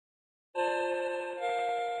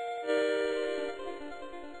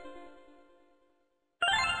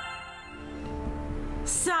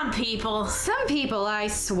people. Some people, I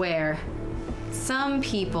swear. Some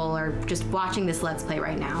people are just watching this Let's Play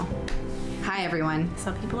right now. Hi, everyone.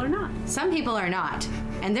 Some people are not. Some people are not.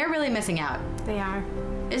 And they're really missing out. They are.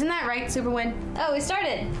 Isn't that right, Superwin? Oh, we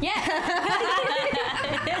started. Yeah.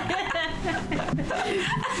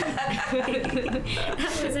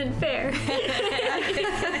 That wasn't fair.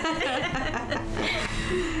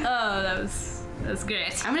 Oh, that was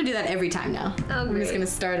great. I'm gonna do that every time now. Oh, I'm just great. gonna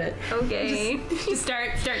start it. Okay. Just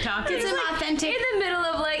start talking. It's an authentic. In the middle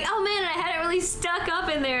of like, oh man, I had it really stuck up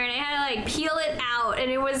in there and I had to like peel it out and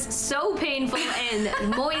it was so painful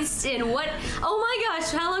and moist and what, oh my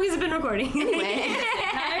gosh, how long has it been recording? Anyway.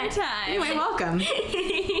 Entire time. Anyway, welcome.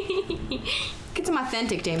 Get some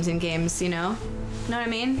authentic James in games, you know? Know what I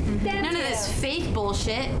mean? None of this fake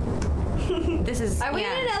bullshit. This is. Are we in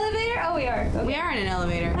an elevator? Oh, we are. Okay. We are in an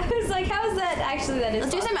elevator. I was like, how is that actually that is?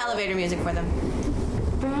 Let's do some elevator music for them.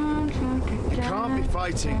 You can't be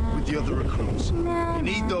fighting with the other recruits. You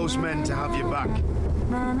need those men to have your back.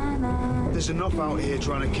 There's enough out here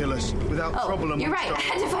trying to kill us without trouble amongst You're right. I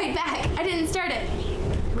had to fight back. I didn't start it.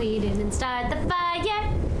 We didn't start the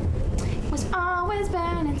fire. Was always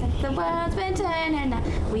burning since the world's been turning.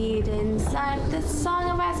 We didn't start the song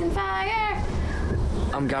of ice and fire.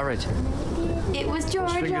 I'm Garrett. It was George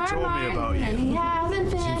Stringer R. told me Martin, about you. and he hasn't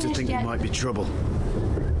Seem finished to think yet. you might be trouble.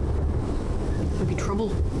 Might be trouble.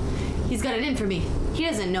 He's got it in for me. He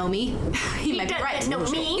doesn't know me. He might be right. doesn't know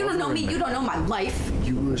me. You don't know me. You don't know my life.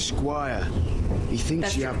 You were a squire. He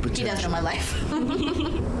thinks That's you true. have He potential. does know my life.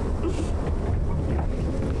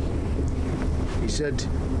 He said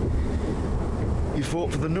you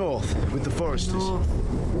fought for the North with the Foresters.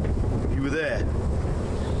 You were there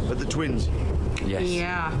at the Twins. Yes.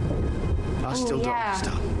 Yeah. I still don't yeah.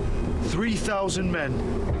 understand. 3,000 men,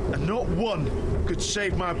 and not one could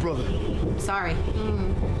save my brother. Sorry.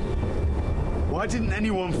 Why didn't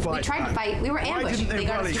anyone fight? We tried to back? fight. We were Why ambushed. didn't They they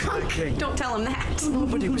got rally us for their drunk. king? Don't tell him that.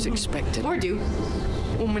 Nobody was expecting. Or do.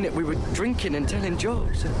 1 minute we were drinking and telling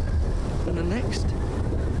jokes, and the next,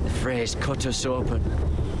 the phrase cut us open.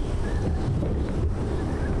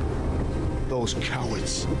 Those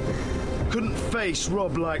cowards couldn't face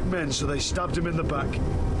Rob like men, so they stabbed him in the back.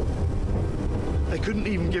 They couldn't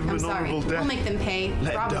even give him I'm an sorry. honorable death. We'll make them pay.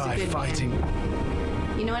 Let Rob him was a die good fighting.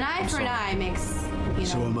 man. You know, an eye for an eye makes, you know,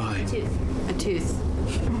 So am I. a tooth.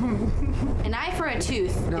 An eye for a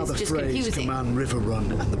tooth Now is the just Freys confusing. command River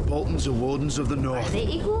Run, and the Boltons are wardens of the North. Are they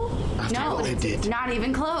equal? After No, what they did. not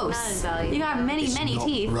even close. Not in value. You got many, It's many not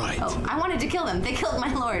teeth. right. Oh, I wanted to kill them. They killed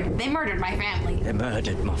my lord. They murdered my family. They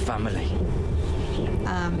murdered my family.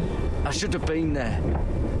 I should have been there.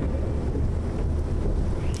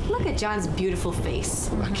 Look at John's beautiful face.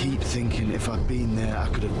 I keep thinking if I'd been there, I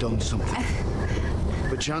could have done something.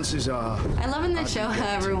 But chances are, I love in the show how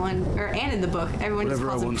everyone, and in the book, everyone just Whatever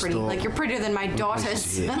I calls him once pretty. thought Like, you're prettier than my daughters.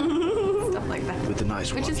 places here. Stuff like that. with the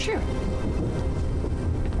nice Which watch. is true.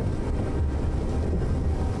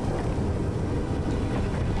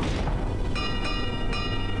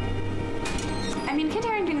 I mean, Kit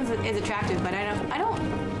Harington is attractive, but I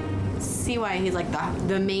don't see why he's like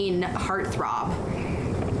the main heartthrob.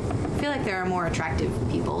 I feel like there are more attractive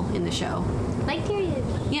people in the show. Like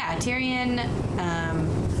Tyrion. Yeah, Tyrion.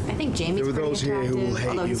 I think Jaime's There are pretty those here who will attractive,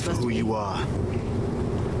 although hate you he's for supposed who to be. you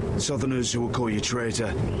are. Southerners who will call you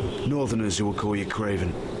traitor. Northerners who will call you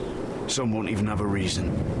craven. Some won't even have a reason.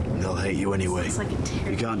 And they'll hate you anyway. It's like a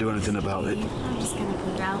terrible You can't do anything about it. I'm just gonna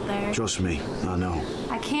put it out there. Trust me, I know.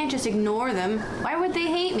 I can't just ignore them. Why would they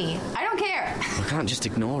hate me? I don't care. I can't just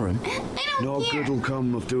ignore him. I don't No care. good will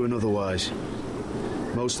come of doing otherwise.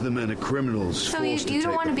 Most of the men are criminals. So you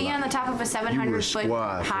don't want to be on the top of a You were a 700-foot squire for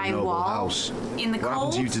a high noble wall house. In the What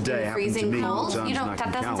happened to you cold? today in happened to freezing me more cold? times You than I don't. That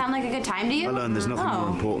can doesn't count. sound like a good time to you. I learned there's nothing more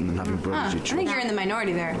important than having brothers I you think trust. you're in the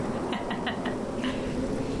minority there.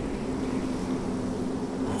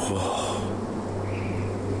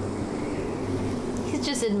 He's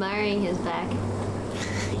just admiring his back.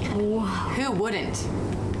 Who wouldn't?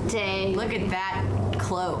 Dang. Look at that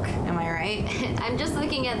cloak. Am I right? I'm just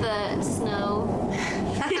looking at the snow.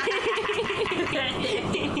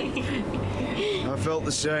 I felt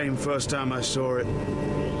the same first time I saw it.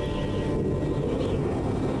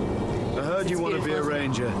 I heard you want to be a beautiful, isn't it?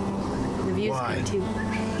 ranger. The view's Why? good too.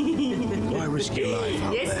 Why risk your life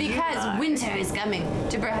out there? Because winter is coming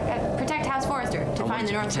to protect House Forrester, to find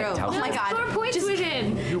the to North protect Grove. House Oh my God! Score points Just, with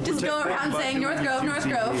him. just go protect around them by saying doing North Grove, your North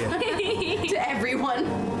duty Grove here. to everyone.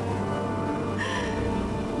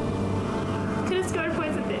 Could have scored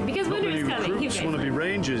points with it. Because winter many is coming. You recruits guys want to be like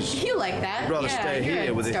rangers. You like that? I'd rather yeah, stay you're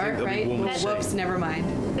here a where they Stark, think right? they'll be warm and Whoops, safe. never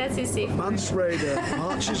mind. That's his safe. Mance Raider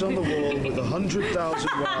marches on the wall with 100,000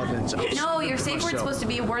 wildlings. No, your safe word's supposed to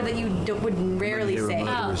be a word that you would rarely You're a say.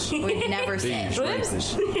 murderess. Would never say. These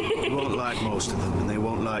rapists. You won't like most of them, and they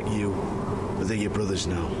won't like you. But they're your brothers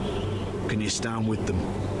now. Can you stand with them?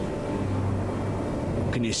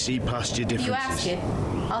 Can you see past your If you differences? ask it,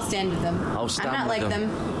 I'll stand with them. I'll stand I'm not with like them.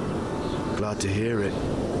 them. Glad to hear it.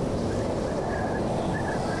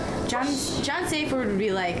 John Safeword would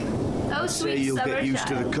be like, Oh, Say sweet you'll summer get used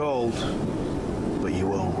to child. the cold, but you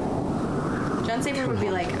won't. John Safeword would be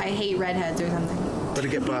like, I hate redheads or something. Better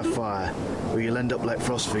get by fire, or you'll end up like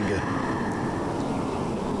Frostfinger.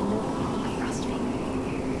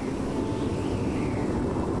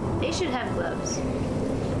 They should have gloves.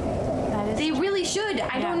 They really should.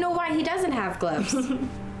 I don't know why he doesn't have gloves.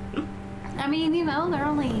 I mean, you know, they're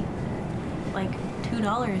only like $2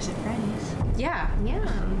 at Freddy's. Yeah. Yeah.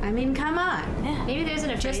 I mean, come on. Maybe there isn't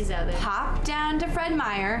a Just Freddy's out there. pop down to Fred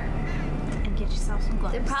Meyer. And get yourself some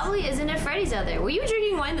gloves. There probably isn't a Freddy's out there. Were you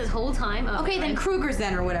drinking wine this whole time? Oh, Okay, then Fred. Kruger's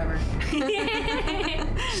then or whatever.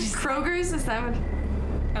 Kroger's? Is that what?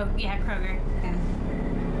 Oh, yeah, Kroger.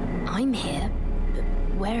 I'm here, but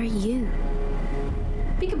where are you?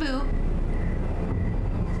 Peekaboo.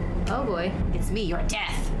 Oh boy. It's me, your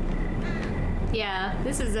death. Yeah,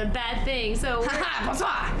 this is a bad thing. So Haha,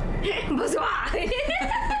 bonsoir. bonsoir.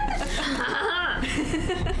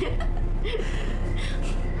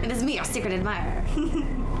 It is me, your secret admirer.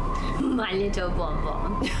 My little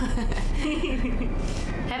bonbon.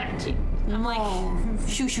 Haven't you? I'm like,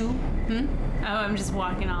 shoo shoo. Oh, I'm just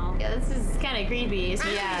walking all. Yeah, this is kind of creepy.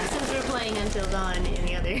 Especially Yeah. since we're playing Until Dawn in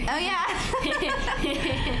the other. Oh yeah.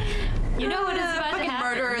 You know what is about to fucking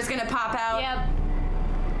happen. murderer is gonna pop out. Yep.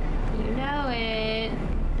 You know it.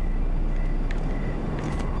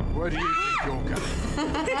 Where do you think you're going?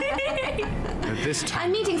 At this I'm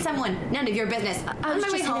time, meeting someone. None of your business. I was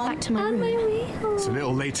On my way just headed home. back to my room. it's a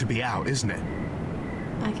little late to be out, isn't it?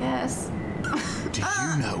 I guess. Do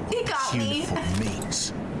you know he what got this me. uniform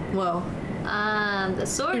means? Whoa. The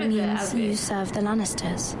sword It of the means you outfit. serve the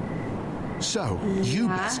Lannisters. So, you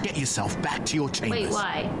best get yourself back to your chambers. Wait,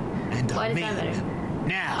 why? And Why I does mean, that matter?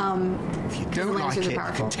 now, if you The don't like Lancers it, are you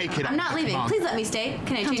powerful. can take it up I'm not to leaving. Commander. Please let me stay.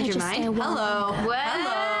 Can I Can't change I your just stay a mind? while Hello.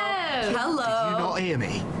 Whoa. Hello. Did you not hear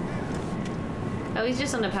me? Oh, he's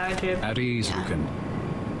just on a power trip. At ease, Lucan.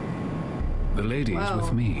 The lady's Whoa.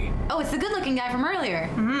 with me. Oh, it's the good-looking guy from earlier.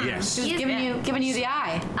 Yes. Who's giving you the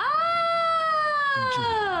eye. Oh!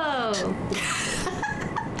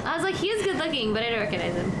 I was like, he is good looking, but I don't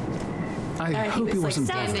recognize him. I he hope was, he like, wasn't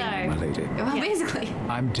standing. bothering you, my lady. Well, basically.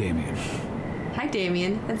 I'm Damien. Hi,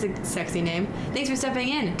 Damien. That's a sexy name. Thanks for stepping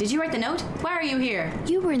in. Did you write the note? Why are you here?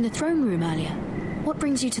 You were in the throne room earlier. What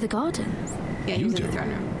brings you to the garden? Yeah, You he was in the do. throne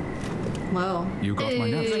room. Whoa. You got my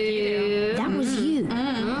note. That was you.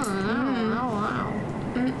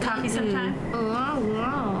 Coffee sometime.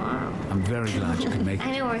 I'm very glad you could make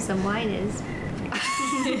I it. know where some wine is.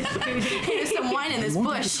 There's some wine in this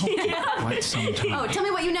bush. Quite some time. Oh, tell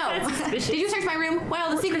me what you know. Did you search my room? Why all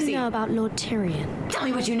the What do you secrecy? know about Lord Tyrion? Tell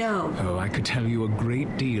me what you know. Oh, I could tell you a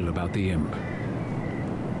great deal about the imp.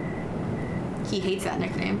 He hates that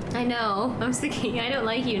nickname. I know. I was thinking, I don't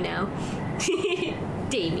like you now.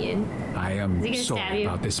 Damien. I Is am he gonna stab sorry you?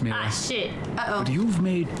 about this, Mira. Ah, shit. Uh-oh. But you've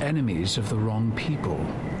made enemies of the wrong people.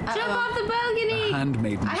 Jump off the The balcony!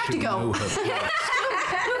 handmaiden I have should to go. know her place. Who have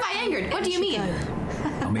I angered? What do you mean?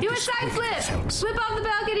 I'll make Do a this side quick if flip! this helps. Flip off the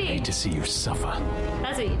balcony! Hate to see you suffer.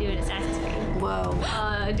 That's what you do in Assassin's Creed. Whoa.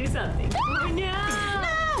 Do something. Oh, no!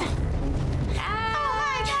 Ah! Oh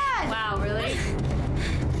my god! Wow, really?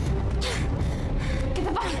 Get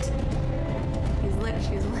the bite! He's lit.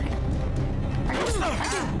 She's lit.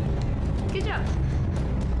 Good job.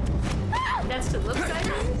 That's to look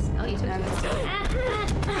sideways? Oh, you took it.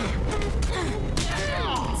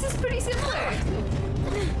 This is pretty similar.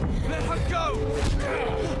 Let her go!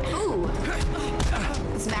 Ooh.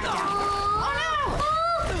 Smackdown. Oh no!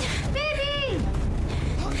 Baby!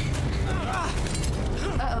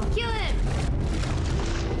 Uh-oh. Kill him!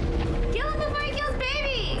 Kill him before he kills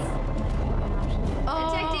baby!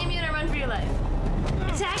 Attack Damien or run for your life.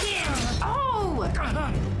 Attack him! Oh!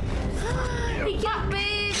 He killed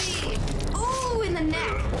baby! Ooh, in the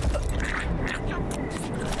neck.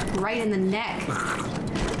 Right in the neck.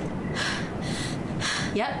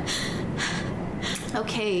 Yep.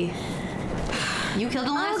 Okay. You killed a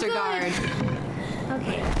Lannister good. guard.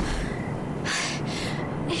 Okay.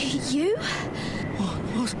 You?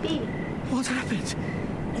 Baby. What happened?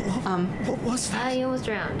 What was that? I almost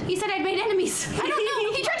drowned. He said I'd made enemies. I don't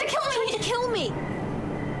know. He tried to kill me. Kill me.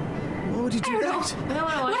 How'd you do that? I don't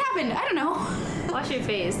want to What watch. happened? I don't know. Wash your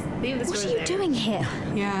face. Leave the What sword are you there. doing here?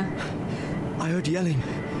 Yeah. I heard yelling.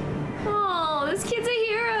 Oh, this kid's a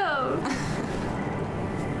hero.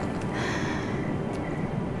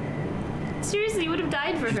 Seriously, you would have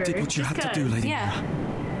died for her. You did what you just had to do, 'cause. Lady Yeah. Mira.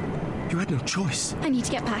 You had no choice. I need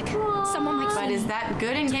to get back. Someone might But find is me. that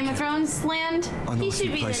good in Game of Thrones land? I know He a should few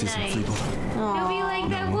be the places in knight. Fleabottom. He'll be like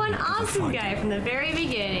that no, one because I awesome find guy it. from the very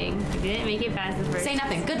beginning who didn't make it past the first. Say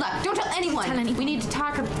nothing. Good luck. Don't tell anyone. Tell anyone. We need to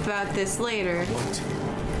talk about this later. What?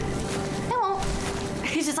 I won't.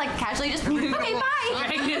 He's just like casually just, okay, bye.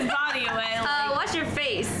 Dragging his body away. Wash your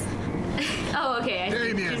face. Oh, okay.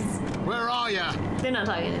 Damien, where are ya? They're not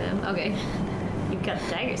talking to them. Okay. You've got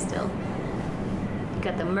the dagger still. You've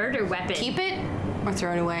got the murder weapon. Keep it or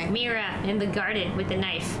throw it away. Mira in the garden with the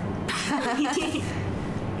knife.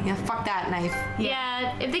 Yeah, fuck that knife.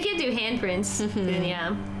 Yeah, if they can't do handprints, then yeah.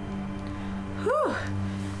 Whew.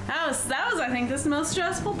 That was I think this most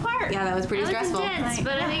stressful part. Yeah, that was pretty That was stressful. intense,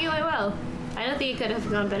 but I think it went well. I don't think it could have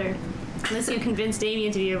gone better. Unless you convinced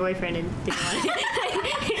Damien to be your boyfriend and didn't want it.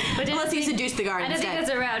 But Unless you seduced the guard I don't think instead.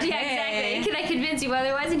 that's around. Yeah, Hey. exactly. Can I convince you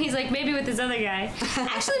otherwise? And he's like, maybe with this other guy.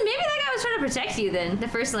 Actually, maybe that guy was trying to protect you then. The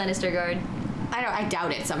first Lannister guard. I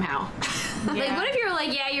doubt it somehow. Like, what if you were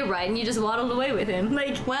like, yeah, you're right, and you just waddled away with him?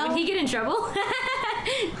 Like, Well- would he get in trouble?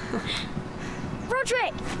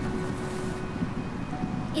 Roderick!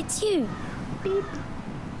 It's you.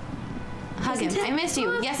 Hug him. I missed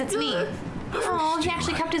you. Yes, it's me. Oh, he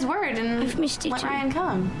actually kept his word and I've missed you let too. Ryan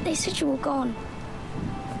come. They said you were gone.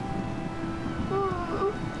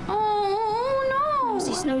 Oh no,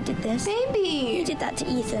 Ozzy Snow did this. You baby. did that to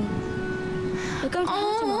Ethan. You're going to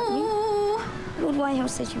hurt him, aren't you? Oh, Lord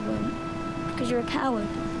Whitehouse said you weren't. Because you're a coward.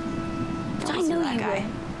 But I know that you guy.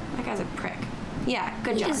 were. That guy's a prick. Yeah,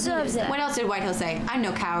 good He job. deserves it. What else did Whitehill say? I'm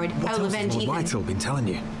no coward. What I will else has avenge Lord Ethan. Whitehill been telling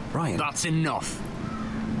you? Ryan. That's enough.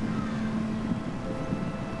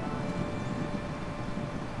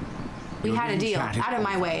 We had a deal. chatted Out of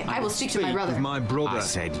my way. I will speak to my brother. With my brother. I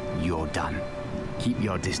said you're done. Keep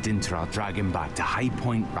your distance or I'll drag him back to High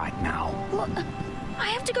Point right now. What? I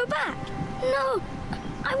have to go back. No.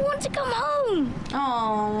 I want to come home.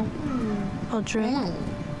 Oh. Roderick,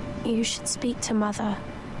 you should speak to Mother.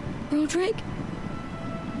 Roderick?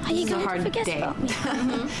 Are you This is a going to hard forget day. about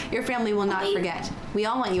me? Your family will not I- forget. We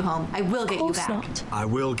all want you home. I will get Of you course back. not. I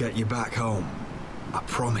will get you back home. I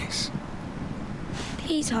promise.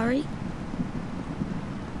 Please hurry.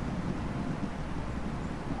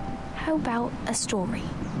 How about a story?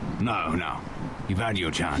 No. You've had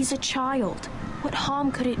your chance. He's a child. What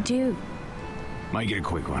harm could it do? Make it a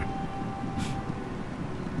quick one.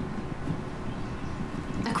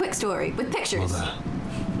 A quick story with pictures. Mother.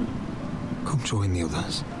 Come join the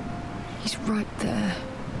others. He's right there.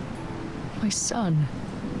 My son.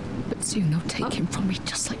 But soon they'll take him from me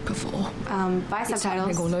just like before. Buy It's subtitles.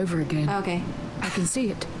 happening all over again. Okay. I can see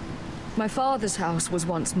it. My father's house was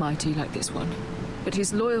once mighty like this one, but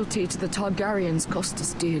his loyalty to the Targaryens cost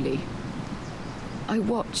us dearly. I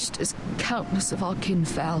watched as countless of our kin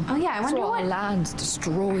fell. Oh, yeah, I wonder Saw our what lands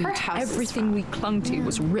destroyed. her house is Everything from. we clung to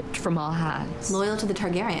was ripped from our hands. Loyal to the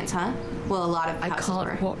Targaryens, huh? Well, a lot of I houses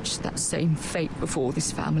can't were. watch that same fate before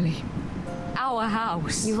this family. Our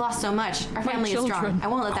house. You've lost so much. Our My family is strong. children. I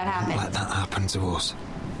won't let that happen. Let that happen to us.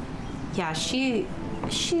 Yeah, she.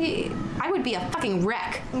 I would be a fucking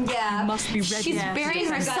wreck. Yeah. You must be ready. She's burying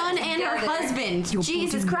her son and her husband. Your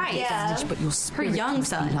Jesus body Christ. may vanish, but your spirit young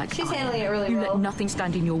must be son. like She's iron. handling it really You well. let nothing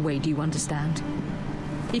stand in your way, do you understand?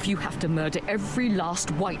 If you have to murder every last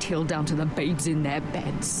Whitehill down to the babes in their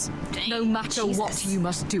beds, no matter what, Jesus. you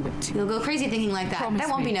must do it. You'll go crazy thinking like that. Promise that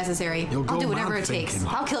won't me. be necessary. You'll I'll go do whatever mad it takes. thinking.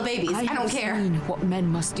 I'll kill babies. I don't have care. seen what men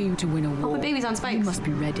must do to win a war. put babies on spikes. You must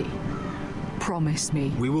be ready. Promise me.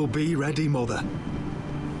 We will be ready, Mother.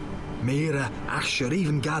 Mira, Asher,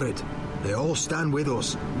 even Garrett. They all stand with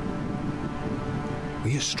us.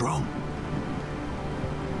 We are strong.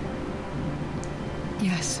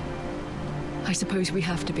 Yes. I suppose we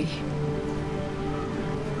have to be.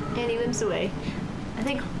 And he limps away. I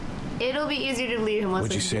think it'll be easier to leave him once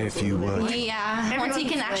Would you he say a gets few little bit. words? Yeah, once he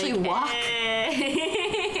can Everyone's actually like, walk.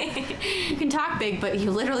 You can talk big, but you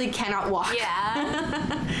literally cannot walk.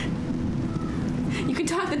 Yeah. You can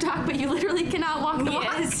talk the talk, but you literally cannot walk the walk.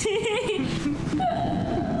 Yes.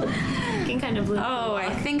 Can kind of limp. Oh, I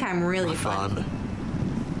think I'm really My fun. father.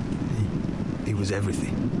 He was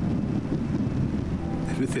everything.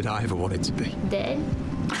 Everything I ever wanted to be. Dead?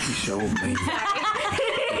 He showed me.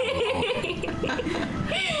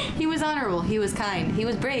 He was honorable. He was kind. He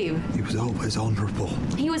was brave. He was always honourable.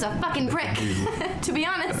 He was a fucking prick, to be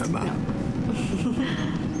honest.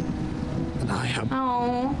 And I am.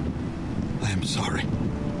 Oh, I am sorry.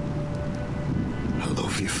 I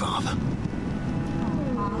love you, Father.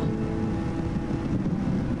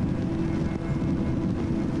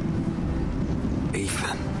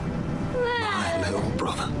 Ethan, my little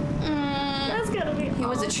brother. That's gotta be. He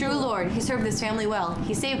was a true lord. He served his family well.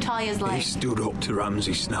 He saved Talia's He life. stood up to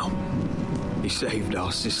Ramsay Snow. He saved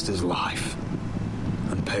our sister's life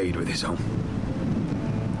and paid with his own.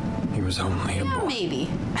 He was only a boy. Maybe.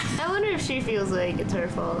 I wonder if she feels like it's her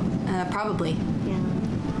fault. Probably. Yeah.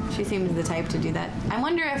 She seems the type to do that. I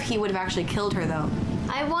wonder if he would have actually killed her, though.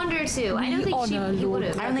 I wonder too. I don't think he would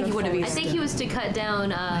have. I don't think he would have either. I think he was to cut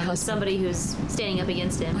down somebody who's standing up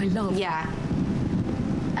against him. My love. Yeah.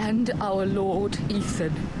 And our Lord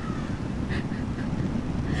Ethan.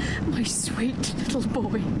 My sweet little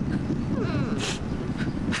boy.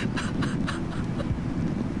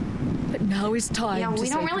 But now is time Yeah, to we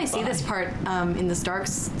don't say really see goodbye. this part in the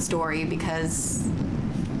Stark's story because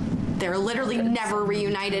they're literally never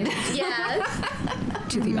reunited. Yeah.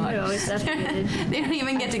 To the always separated. They don't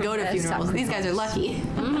even get to go to funerals. These guys are lucky.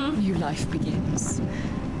 New life begins.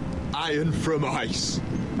 Iron from ice.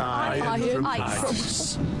 Iron from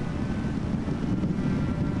ice.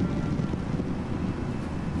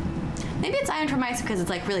 Maybe it's iron from ice because it's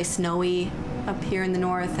like really snowy up here in the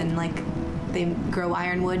north and like they grow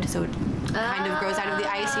ironwood, so it kind of grows out of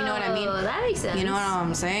the ice. You know what I mean? Oh, that makes sense. You know what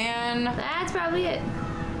I'm saying? That's probably it.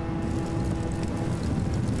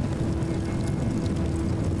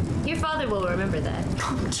 Your father will remember that.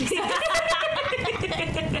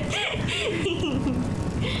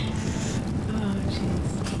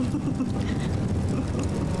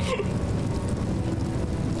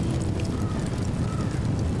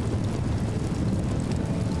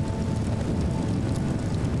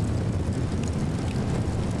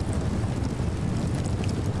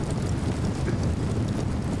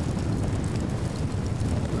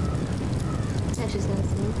 Yeah, she's gonna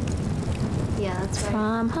sing. Yeah, that's right.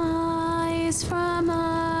 From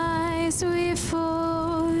ice, we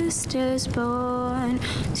Forsters born.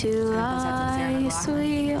 To ice,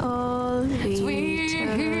 we all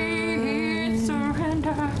return.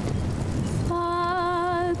 Surrender.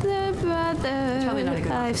 Father, brother, Probably not a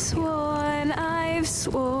good I've sworn.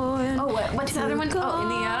 Oh, what's the other one? Oh, in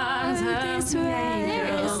the arms of the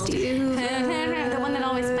angels. The one that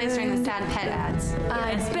always plays during the sad pet ads.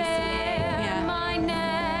 I bear my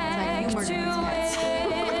neck It's like to you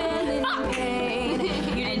murdered these pain.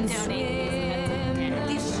 You didn't donate.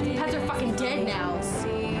 These pets are fucking dead now.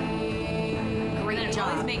 Great job.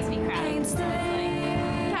 Always makes me cry. Yeah, it's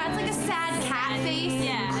like a sad cat face.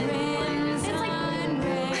 Yeah. It's like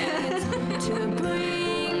To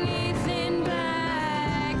bring Ethan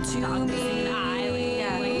back to me.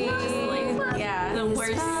 yeah. The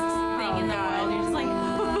worst thing in the world. You're just like,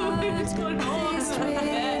 what's going on?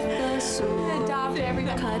 Adopt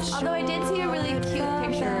everything. Although I did see a really cute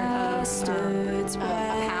picture of a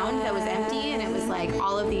pound that was empty, and it was like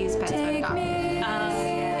all of these pets got adopted.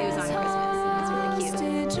 It was on Christmas. It was really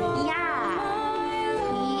cute. Yeah.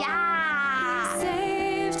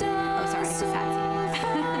 Oh, sorry, it's a sad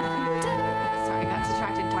scene. Sorry, I got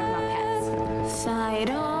distracted talking about pets. Fight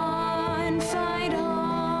on, fight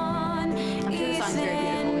on. I'm sure the song's very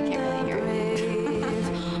beautiful. We can't really hear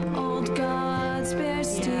it. Old gods bear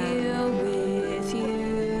steel with you.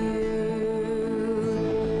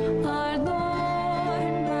 Our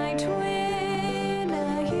Lord, my twin, a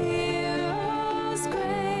hero's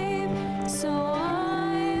grave. So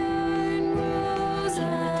iron rose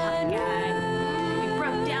and You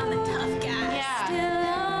broke down the tough guy. Yeah. still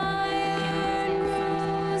iron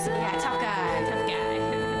rose. Yeah, tough guy. Tough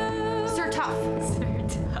guy. Sir Tough.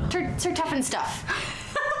 Sir Tough and stuff.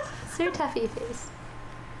 Sir Tuffy face.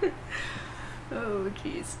 Oh,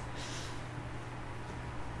 jeez.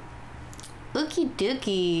 Okie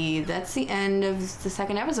dokie. That's the end of the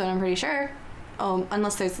second episode, I'm pretty sure. Oh,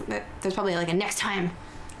 unless there's probably like a next time.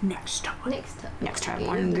 Next time. Next time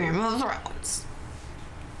on Game of Thrones.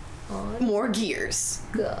 More Gears.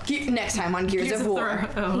 Next time on Gears of War.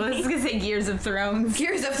 Oh, I was gonna say Gears of Thrones.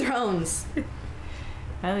 Gears of Thrones.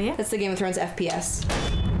 Oh, yeah. That's the Game of Thrones FPS.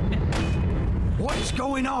 What's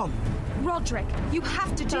going on? Roderick, you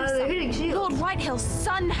have to do they're hitting something. shields. Lord Whitehill's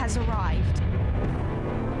son has arrived.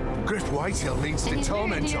 Griff Whitehill needs to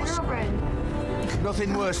torment us.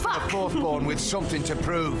 Nothing worse than a fourthborn with something to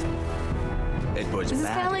prove. It was Does this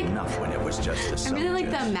bad sound like- enough when it was just the I really like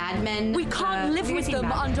the soldiers. Mad Men. We can't live have you with seen them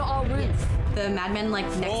Mad Men? under our roof. The Mad Men, like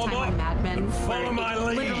next time on Mad Men, where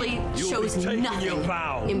it literally shows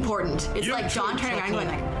nothing important. It's like John turning around going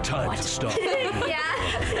like, Time what? to stop. Yeah.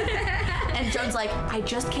 And And Joan's like, I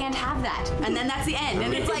just can't have that. And then that's the end.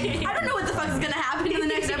 And it's like, I don't know what the fuck is gonna happen in the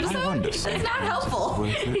next episode. It's not helpful.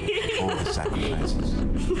 Worth it, all the sacrifices.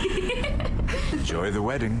 Enjoy the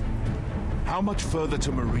wedding. How much further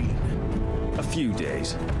to Marine? A few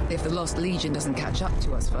days. If the Lost Legion doesn't catch up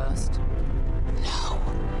to us first. I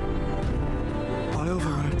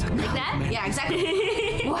override. Like that? Yeah, exactly.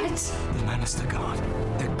 What? The Lannister Guard.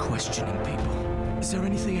 They're questioning people. Is there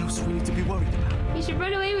anything else we need to be worried about? You should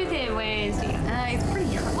run away with him. Where is he? He's pretty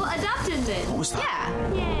young. Well, adopt him then. What was that?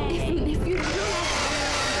 Yeah. Yay. If you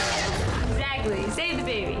Exactly. Save the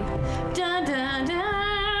baby. dun, dun,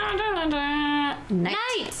 dun, dun, dun.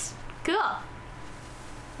 Night. Cool.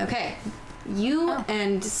 Okay. You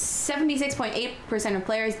and 76.8% of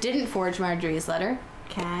players didn't forge Marjorie's letter.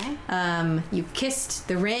 Okay. You kissed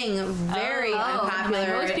the ring. Very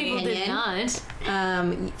unpopular Most people opinion. did not.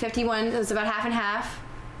 51, it was about half and half.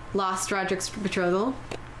 Lost Roderick's betrothal.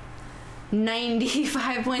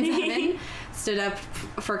 95.7 stood up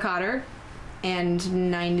for Cotter. And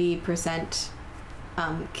 90%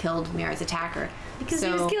 killed Mira's attacker. Because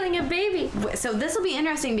he was killing a baby. So this will be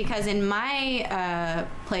interesting because in my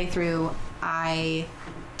playthrough, I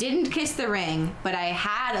didn't kiss the ring, but I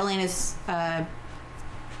had Elena's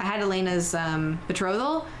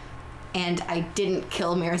betrothal, and I didn't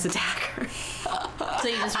kill Mira's attacker. So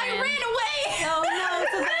you just I ran away. Oh no!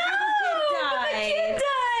 So the kid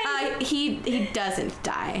died. He doesn't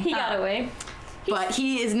die. He got away. But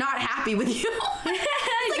he is not happy with you. It's like,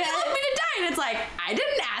 you want me to die, and it's like, I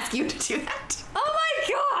didn't ask you to do that. Oh my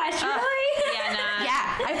gosh! Really? Yeah, nah.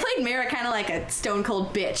 Yeah, I played Mira kind of like a stone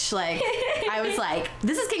cold bitch. Like, I was like,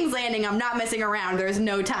 this is King's Landing. I'm not messing around. There's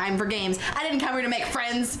no time for games. I didn't come here to make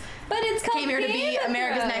friends. But it's called Came here to be Game of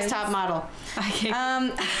America's Thrones. Next Top Model. Yeah.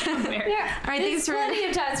 All right, There's thanks for plenty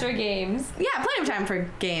of times for games. yeah, plenty of time for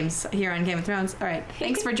games here on Game of Thrones. All right,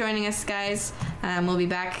 thanks for joining us, guys. We'll be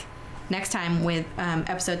back next time with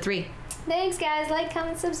episode 3. Thanks, guys. Like,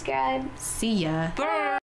 comment, subscribe. See ya.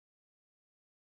 Bye.